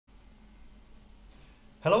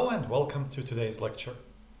Hello and welcome to today's lecture.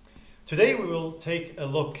 Today we will take a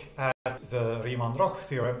look at the Riemann-Roch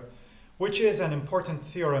theorem, which is an important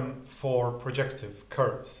theorem for projective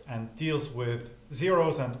curves and deals with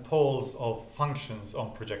zeros and poles of functions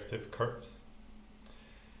on projective curves.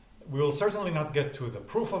 We will certainly not get to the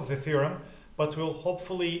proof of the theorem, but we'll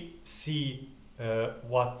hopefully see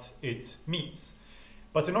what it means.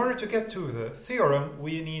 But in order to get to the theorem,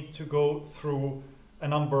 we need to go through a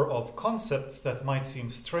number of concepts that might seem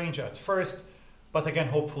strange at first, but again,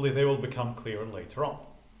 hopefully they will become clear later on.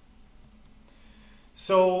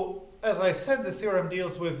 So, as I said, the theorem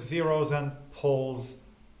deals with zeros and poles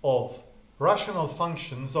of rational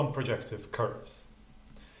functions on projective curves.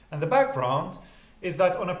 And the background is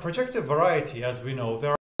that on a projective variety, as we know,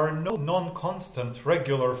 there are no non-constant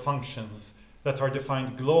regular functions that are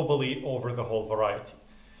defined globally over the whole variety.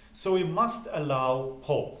 So we must allow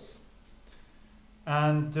poles.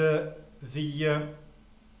 And the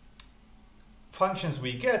functions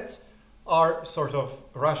we get are sort of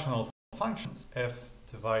rational functions, f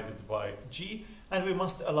divided by g, and we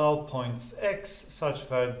must allow points x such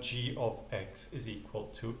that g of x is equal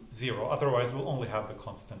to 0. Otherwise, we'll only have the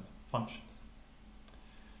constant functions.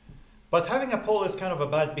 But having a pole is kind of a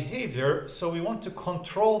bad behavior, so we want to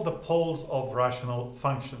control the poles of rational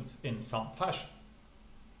functions in some fashion.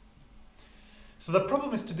 So the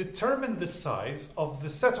problem is to determine the size of the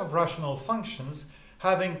set of rational functions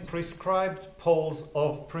having prescribed poles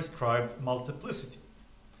of prescribed multiplicity.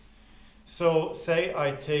 So say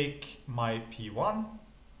I take my P1,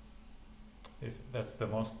 if that's the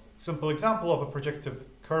most simple example of a projective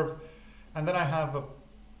curve, and then I have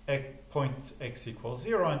a point x equals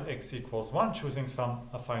 0 and x equals 1, choosing some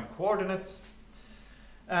affine coordinates.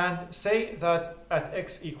 And say that at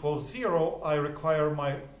x equals 0, I require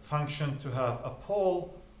my function to have a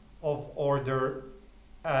pole of order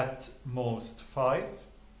at most 5.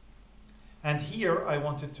 And here I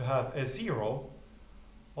want it to have a 0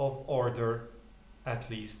 of order at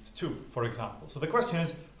least 2, for example. So the question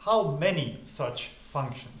is, how many such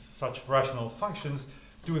functions, such rational functions,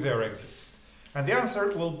 do there exist? And the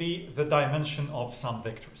answer will be the dimension of some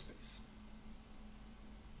vector space.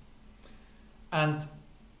 And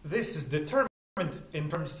this is determined in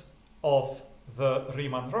terms of the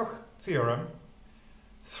Riemann-Roch theorem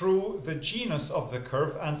through the genus of the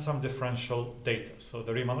curve and some differential data. So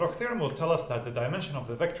the Riemann-Roch theorem will tell us that the dimension of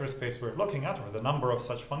the vector space we're looking at, or the number of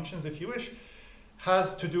such functions if you wish,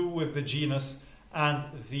 has to do with the genus and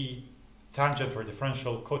the tangent or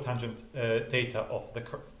differential cotangent data of the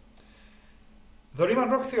curve. The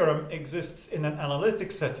Riemann-Roch theorem exists in an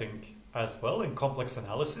analytic setting as well, in complex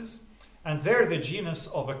analysis. And there the genus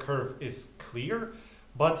of a curve is clear,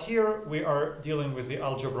 but here we are dealing with the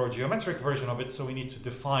algebro-geometric version of it, so we need to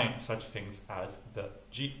define such things as the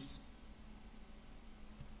genus.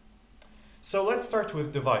 So let's start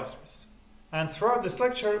with divisors. And throughout this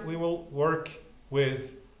lecture, we will work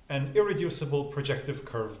with an irreducible projective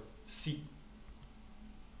curve C.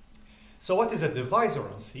 So what is a divisor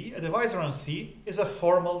on C? A divisor on C is a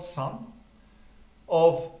formal sum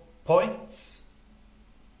of points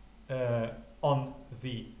on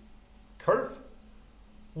the curve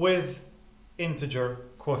with integer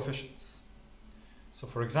coefficients. So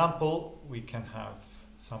for example, we can have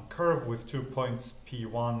some curve with 2 points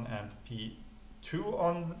P1 and P2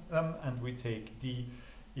 on them, and we take D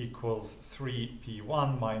equals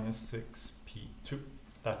 3P1 minus 6P2.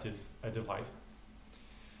 That is a divisor.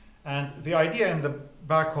 And the idea in the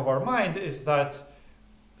back of our mind is that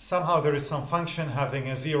somehow there is some function having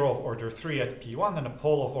a 0 of order 3 at P1 and a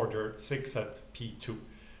pole of order 6 at P2.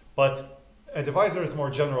 But a divisor is more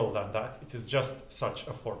general than that. It is just such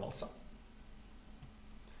a formal sum.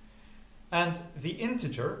 And the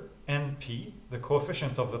integer np, the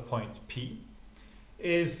coefficient of the point P,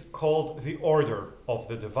 is called the order of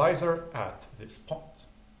the divisor at this point.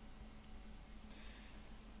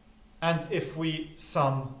 And if we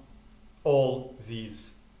sum all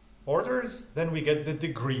these orders, then we get the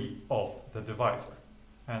degree of the divisor.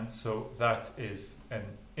 And so that is an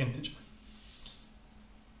integer.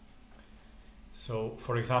 So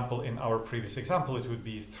for example, in our previous example, it would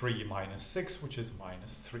be 3 minus 6, which is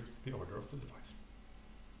minus 3, the order of the divisor.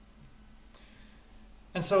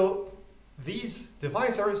 And so these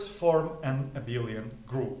divisors form an abelian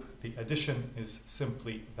group. The addition is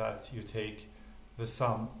simply that you take the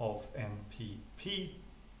sum of npp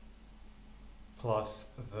plus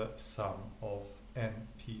the sum of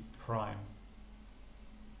np prime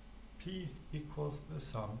p equals the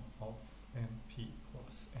sum of np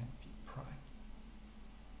plus np prime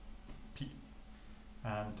p.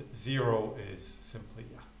 And 0 is simply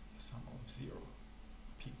the sum of 0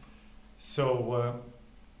 p. So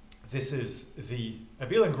this is the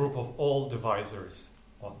abelian group of all divisors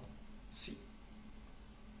on C.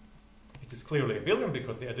 It is clearly abelian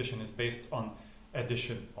because the addition is based on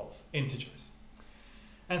addition of integers.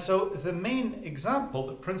 And so the main example,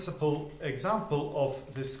 the principal example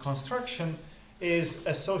of this construction is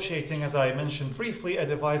associating, as I mentioned briefly, a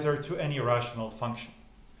divisor to any rational function.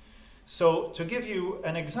 So to give you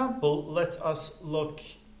an example, let us look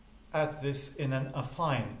at this in an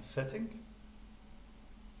affine setting.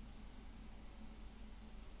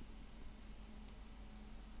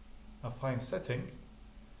 Affine setting.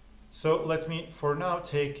 So let me for now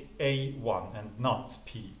take A1 and not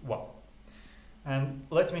P1. And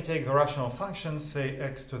let me take the rational function, say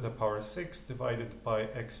x to the power 6 divided by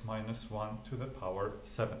x minus 1 to the power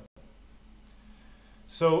 7.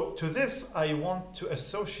 So to this, I want to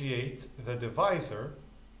associate the divisor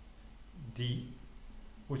d,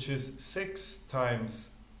 which is 6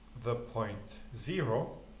 times the point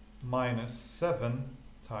 0 minus 7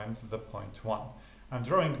 times the point 1. I'm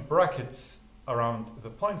drawing brackets around the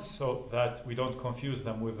points so that we don't confuse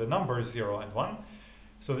them with the numbers 0 and 1.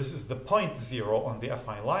 So this is the point 0 on the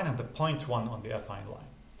affine line and the point 1 on the affine line.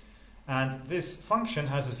 And this function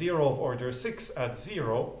has a 0 of order 6 at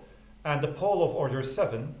 0 and a pole of order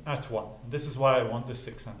 7 at 1. This is why I want the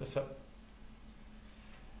 6 and the 7.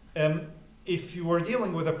 If you were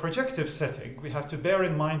dealing with a projective setting, we have to bear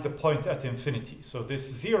in mind the point at infinity. So this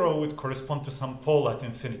 0 would correspond to some pole at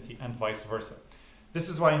infinity and vice versa. This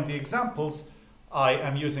is why in the examples, I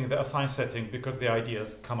am using the affine setting because the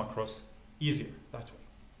ideas come across easier that way.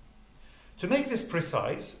 To make this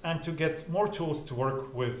precise and to get more tools to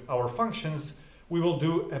work with our functions, we will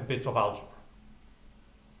do a bit of algebra.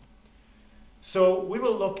 So we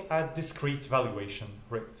will look at discrete valuation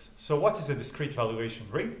rings. So what is a discrete valuation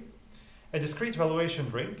ring? A discrete valuation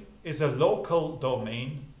ring is a local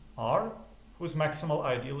domain R whose maximal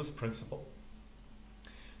ideal is principal.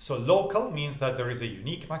 So local means that there is a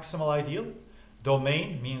unique maximal ideal.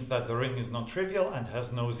 Domain means that the ring is non-trivial and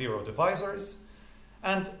has no zero divisors.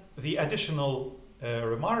 And the additional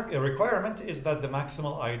requirement is that the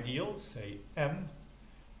maximal ideal, say M,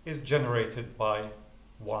 is generated by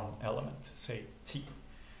one element, say T.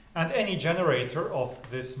 And any generator of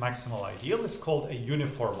this maximal ideal is called a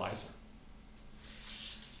uniformizer.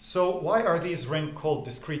 So why are these rings called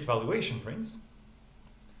discrete valuation rings?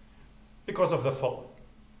 Because of the following.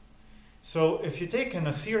 So if you take an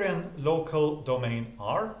Noetherian local domain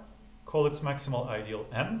R, call its maximal ideal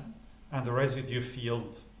M, and the residue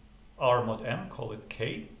field R mod M, call it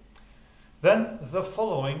K, then the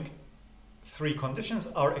following three conditions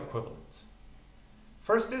are equivalent.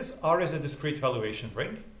 First is R is a discrete valuation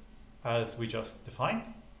ring, as we just defined.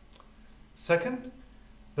 Second,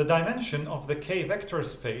 the dimension of the K vector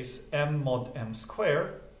space M mod M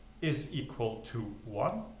square is equal to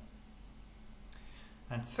 1.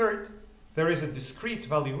 And third, there is a discrete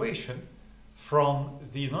valuation from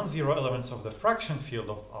the non-zero elements of the fraction field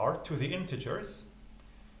of R to the integers,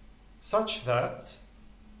 such that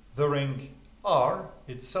the ring R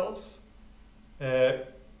itself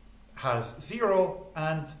has 0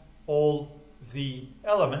 and all the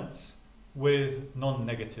elements with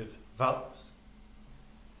non-negative values.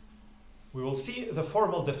 We will see the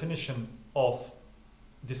formal definition of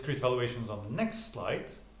discrete valuations on the next slide.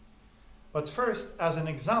 But first, as an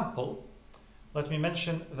example, let me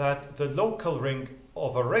mention that the local ring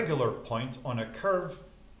of a regular point on a curve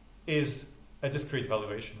is a discrete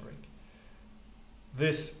valuation ring.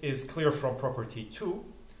 This is clear from property 2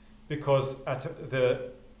 because at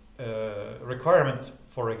the requirement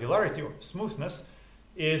for regularity or smoothness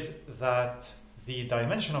is that the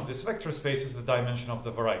dimension of this vector space is the dimension of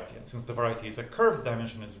the variety. And since the variety is a curve, the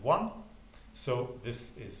dimension is 1. So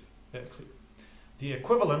this is clear. The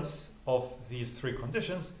equivalence of these three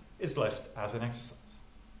conditions is left as an exercise.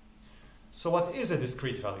 So what is a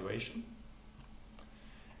discrete valuation?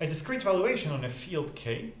 A discrete valuation on a field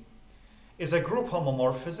K is a group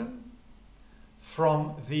homomorphism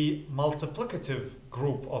from the multiplicative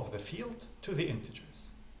group of the field to the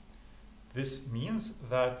integers. This means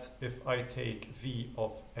that if I take v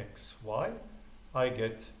of xy, I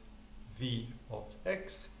get v of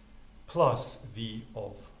x plus v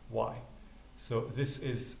of y. So this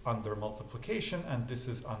is under multiplication and this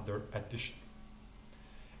is under addition.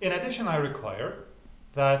 In addition, I require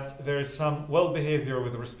that there is some well behavior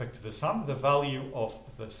with respect to the sum. The value of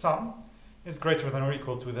the sum is greater than or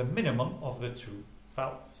equal to the minimum of the two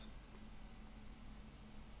values.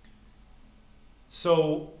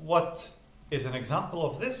 So what is an example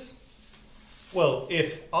of this? Well,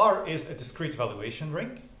 if R is a discrete valuation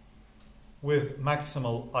ring with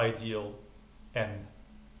maximal ideal n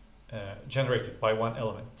generated by one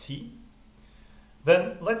element t.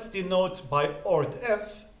 Then let's denote by ord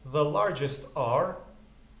f the largest r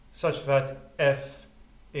such that f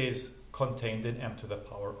is contained in m to the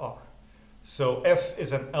power r. So f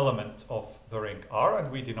is an element of the ring R,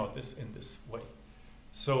 and we denote this in this way.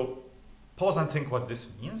 So pause and think what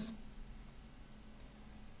this means.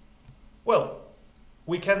 Well,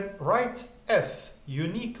 we can write f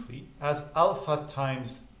uniquely as alpha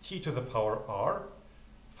times t to the power r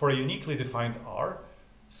for a uniquely defined r,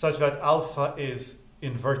 such that alpha is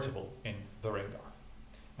invertible in the ring R.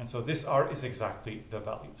 And so this r is exactly the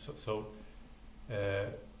value. So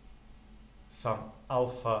some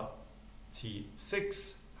alpha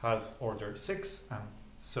t6 has order 6, and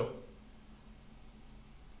so.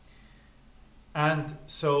 And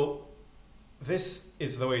so this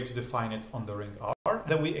is the way to define it on the ring R.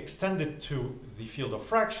 Then we extend it to the field of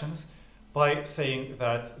fractions by saying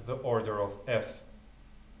that the order of f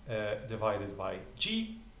divided by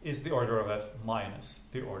g is the order of f minus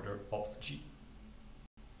the order of g.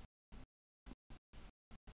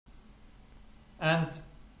 And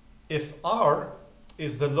if R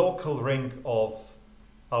is the local ring of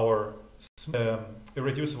our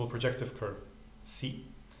irreducible projective curve C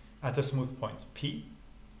at a smooth point P,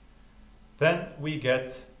 then we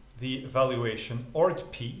get the valuation ord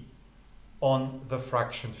P on the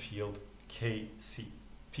fraction field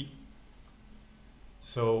KCP.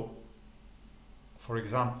 So, for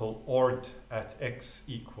example, ord at x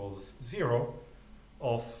equals 0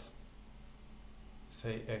 of,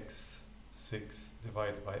 say, x6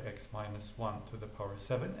 divided by x minus 1 to the power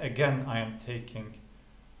 7. Again, I am taking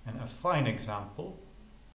an affine example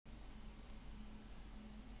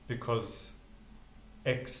because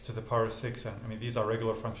x to the power 6, and I mean these are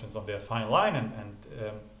regular functions on the affine line, and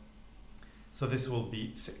so this will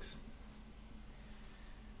be 6.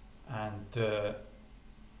 And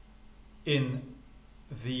in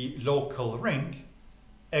the local ring,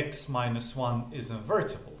 x minus 1 is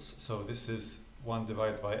invertibles, so this is 1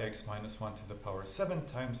 divided by x minus 1 to the power 7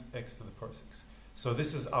 times x to the power 6. So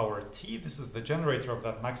this is our t, this is the generator of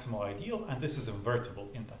that maximal ideal, and this is invertible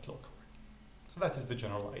in that local ring. So that is the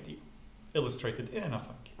general ideal, illustrated in an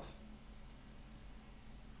affine case.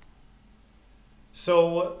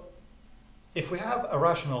 So if we have a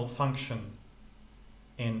rational function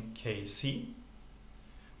in Kc,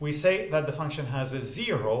 we say that the function has a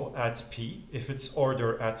 0 at p if its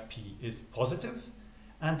order at p is positive,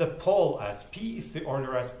 and a pole at p if the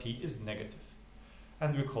order at p is negative.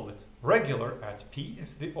 And we call it regular at p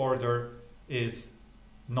if the order is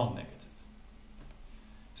non-negative.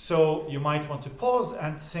 So you might want to pause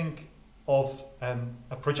and think of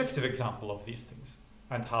a projective example of these things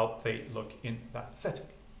and how they look in that setting.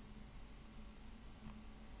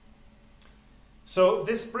 So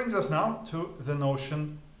this brings us now to the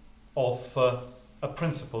notion of a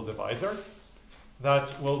principal divisor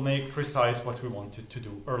that will make precise what we wanted to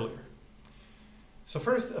do earlier. So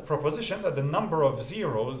first, a proposition that the number of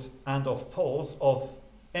zeros and of poles of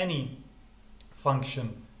any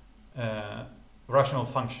function, rational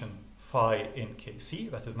function phi in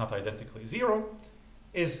Kc, that is not identically 0,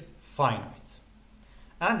 is finite.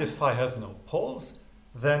 And if phi has no poles,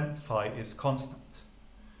 then phi is constant.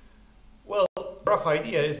 Well, the rough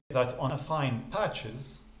idea is that on affine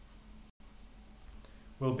patches,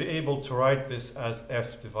 we'll be able to write this as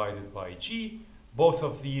f divided by g. Both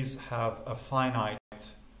of these have a finite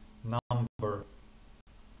number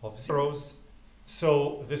of zeros,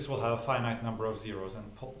 so this will have a finite number of zeros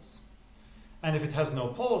and poles. And if it has no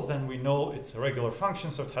poles, then we know it's a regular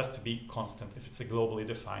function, so it has to be constant if it's a globally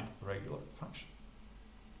defined regular function.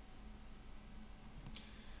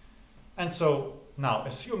 And so now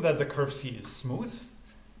assume that the curve C is smooth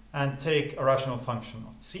and take a rational function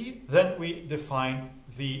on C. Then we define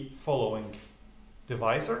the following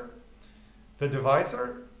divisor. The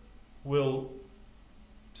divisor will,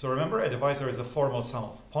 so remember, a divisor is a formal sum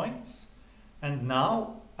of points. And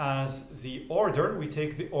now, as the order, we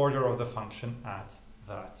take the order of the function at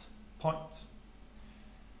that point.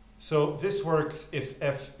 So this works if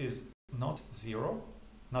f is not 0,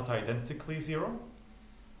 not identically 0.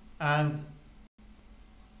 And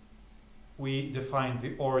we define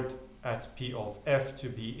the ord at p of f to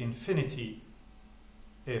be infinity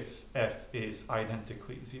if f is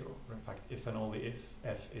identically 0, or in fact, if and only if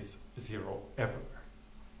f is 0 everywhere.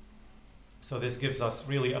 So this gives us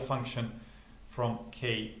really a function from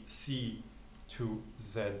Kc to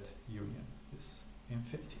Z union this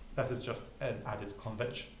infinity. That is just an added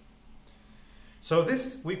convention. So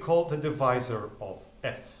this we call the divisor of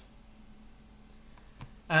f.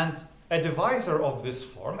 And A divisor of this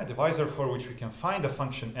form, a divisor for which we can find a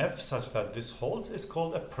function f such that this holds, is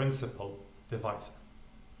called a principal divisor.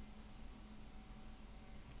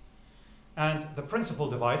 And the principal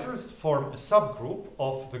divisors form a subgroup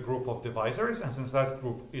of the group of divisors, and since that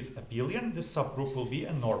group is abelian, this subgroup will be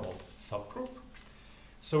a normal subgroup.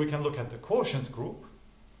 So we can look at the quotient group,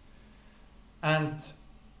 and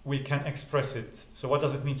we can express it. So what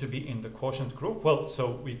does it mean to be in the quotient group? Well,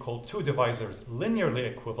 so we call two divisors linearly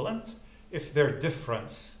equivalent if their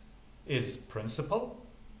difference is principal,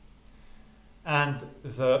 and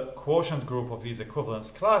the quotient group of these equivalence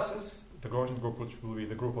classes, the quotient group which will be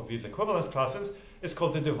the group of these equivalence classes, is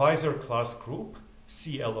called the divisor class group,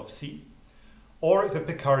 CL of C, or the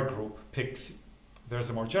Picard group, PIC-C. There's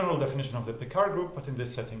a more general definition of the Picard group, but in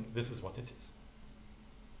this setting, this is what it is.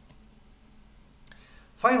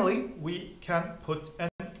 Finally, we can put an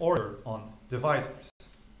order on divisors.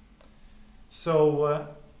 So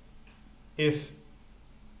if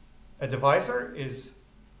a divisor is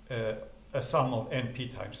a sum of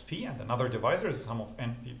np times p, and another divisor is a sum of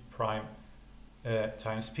np prime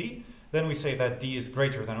times p, then we say that d is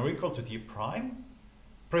greater than or equal to d prime,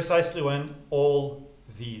 precisely when all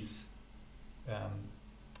these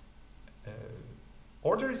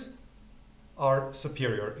orders are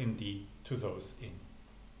superior in d to those in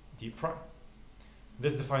d prime.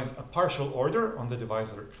 This defines a partial order on the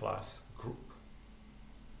divisor class group.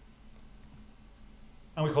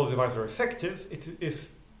 And we call the divisor effective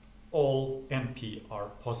if all np are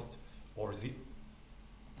positive or 0.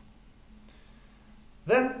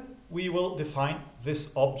 Then we will define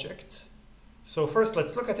this object. So first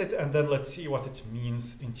let's look at it and then let's see what it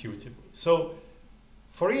means intuitively. So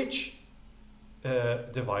for each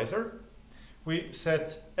divisor, we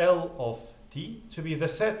set L of d to be the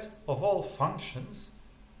set of all functions,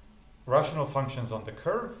 rational functions on the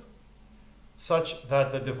curve, such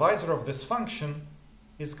that the divisor of this function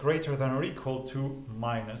is greater than or equal to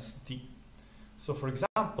minus d. So for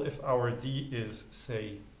example, if our d is,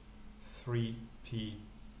 say, 3p1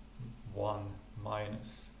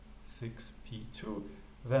 minus 6p2,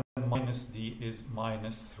 then minus d is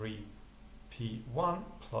minus 3p1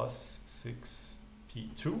 plus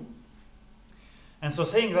 6p2. And so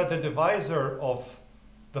saying that the divisor of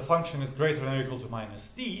the function is greater than or equal to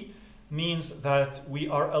minus d means that we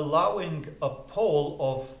are allowing a pole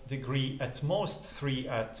of degree at most 3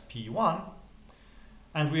 at p1,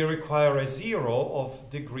 and we require a 0 of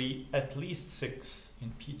degree at least 6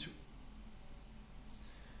 in p2.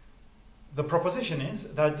 The proposition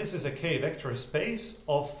is that this is a k-vector space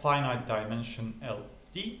of finite dimension L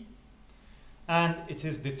of d, and it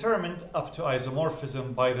is determined up to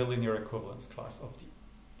isomorphism by the linear equivalence class of d.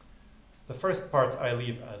 The first part I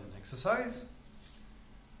leave as an exercise.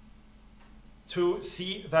 To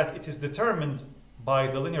see that it is determined by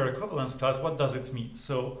the linear equivalence class, what does it mean?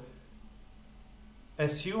 So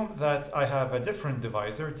assume that I have a different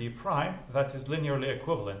divisor, d prime, that is linearly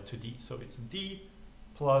equivalent to d. So it's d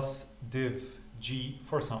plus div g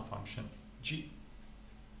for some function g.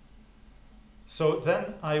 So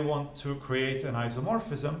then I want to create an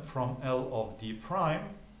isomorphism from L of d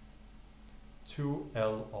prime to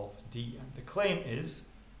L of d. And the claim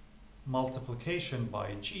is multiplication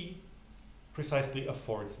by g precisely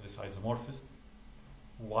affords this isomorphism.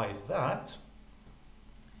 Why is that?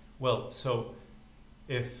 Well, so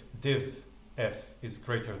if div f is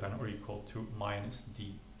greater than or equal to minus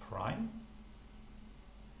d prime,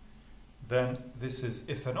 then this is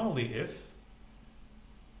if and only if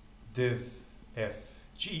div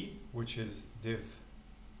fg, which is div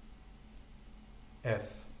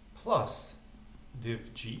f plus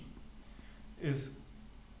div g, is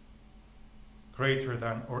greater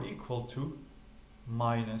than or equal to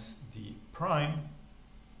minus d prime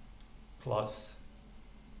plus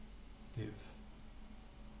div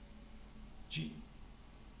g.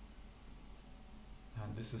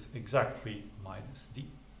 And this is exactly minus d.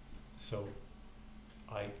 So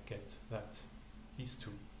I get that these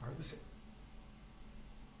two are the same.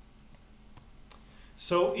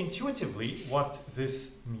 So intuitively, what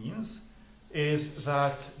this means is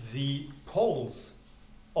that the poles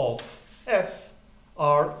of f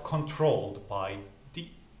are controlled by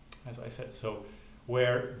d, as I said. So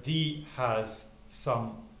where d has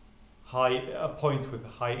some a point with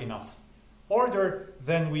high enough order,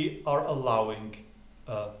 then we are allowing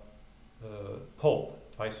a pole,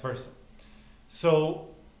 vice versa. So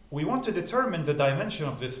we want to determine the dimension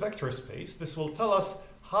of this vector space. This will tell us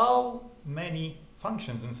how many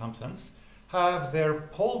functions, in some sense, have their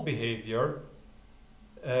pole behavior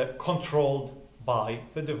controlled by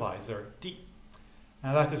the divisor d.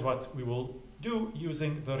 And that is what we will do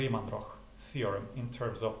using the Riemann-Roch theorem in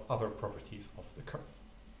terms of other properties of the curve.